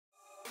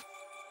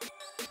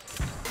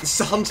This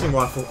is a hunting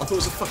rifle. I thought it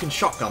was a fucking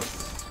shotgun.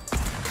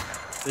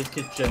 These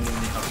kids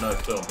genuinely have no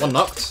film. One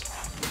knocked.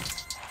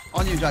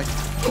 On you, Jake.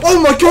 Oh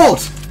my god!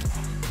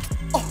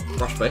 Oh.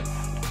 Rush B. I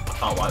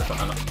can't wait for an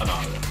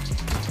hour.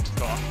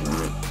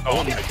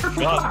 Oh my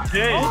god.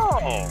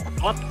 Oh,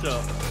 what the?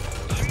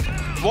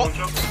 What?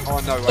 Oh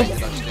no, wait, you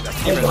don't do that.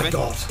 Can you Oh my res me?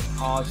 god.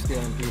 Oh, I just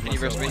didn't do Can you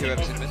res me,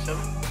 whoever's in this?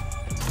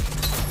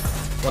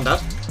 One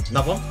dead.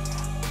 Another one.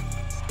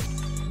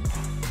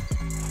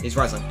 He's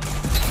rising.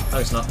 No,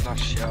 he's not. Nice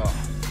shot.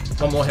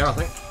 One more here, I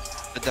think.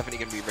 They're definitely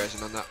going to be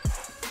resing on that.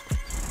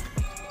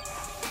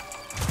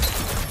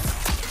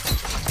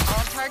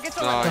 All targets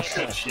Nice.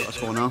 That's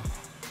four now.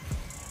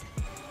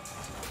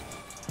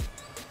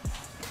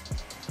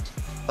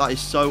 That is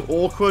so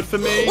awkward for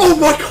me. Oh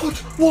my god!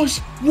 What?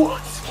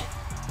 What?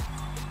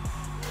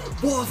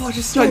 What have I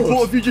just Jake, done?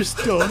 what have you just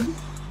done?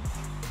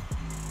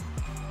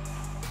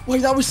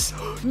 Wait, that was...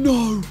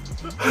 No!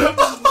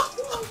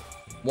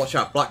 Watch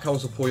out, black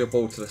holes will pull your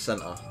ball to the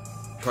centre.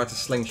 Try to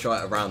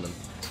slingshot it around them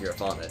to your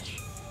advantage.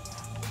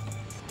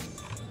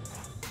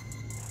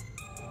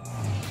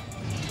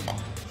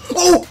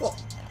 Oh!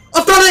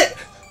 I've done it!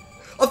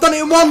 I've done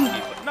it in one!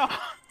 No.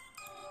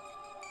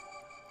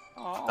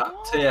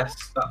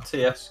 That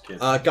TS kid.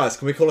 Guys,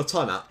 can we call a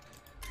timeout?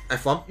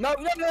 F1? No,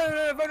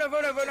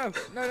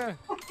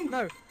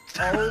 no.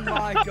 Oh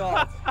my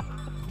god.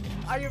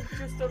 I have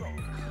just done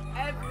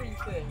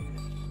everything.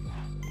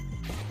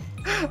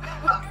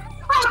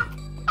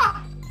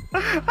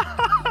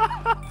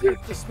 Dude,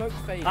 the smoke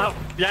faded. Oh,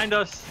 behind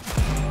us.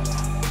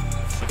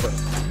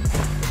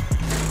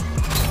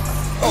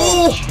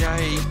 Oh!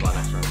 Jake.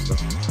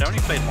 They only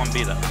played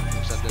 1B then.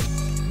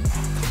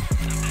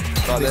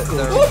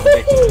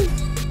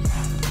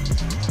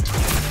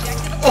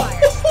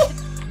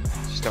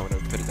 Just don't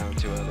want to put it down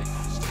too early.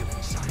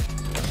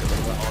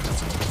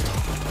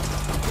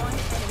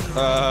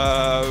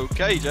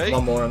 Okay, Jake.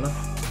 One more in there.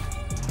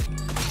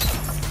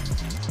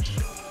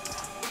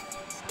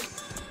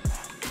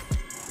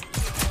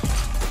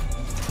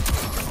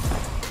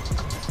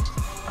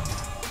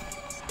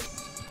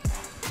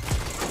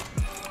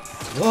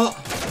 What?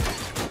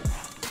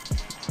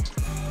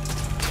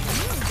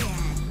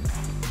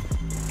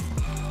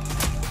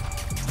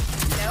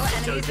 No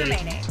enemies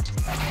remaining.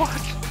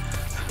 What?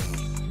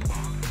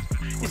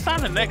 He's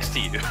standing next to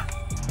you.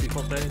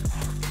 Default days.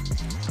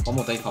 One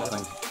more default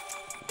thing.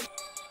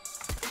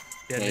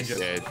 Yeah, Yes.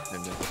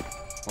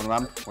 ninja. One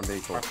ramp, one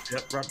default.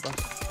 Yep, right back.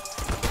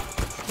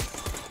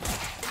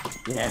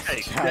 Yes,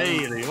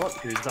 JakeDaley,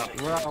 what is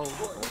that row?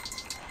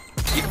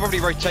 You can probably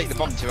rotate the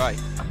bomb to A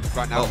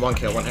right now. Oh, one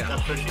kill, one hit.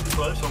 That's pushing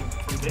close from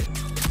B.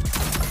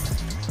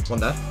 One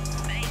dead.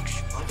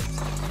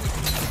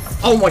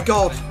 Oh my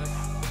god!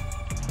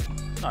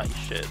 No, you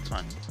shit, it's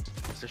fine.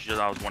 It's just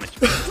I was wanting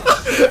to.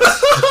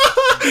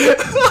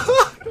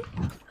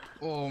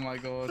 Oh my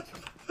god.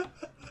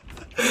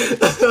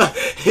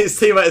 His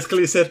teammate has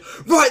clearly said,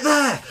 right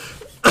there!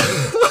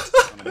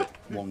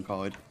 One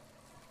card.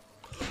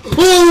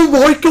 Oh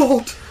my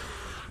god!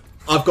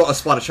 I've got a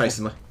spider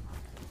chasing me.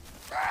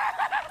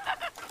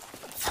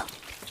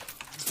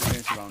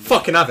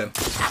 Fucking have him.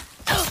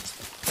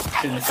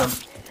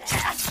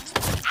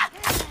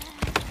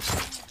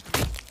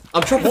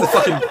 I'm dropping the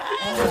fucking...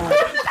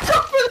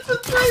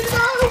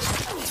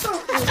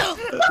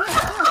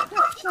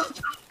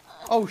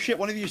 Oh shit,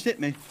 one of you just hit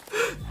me.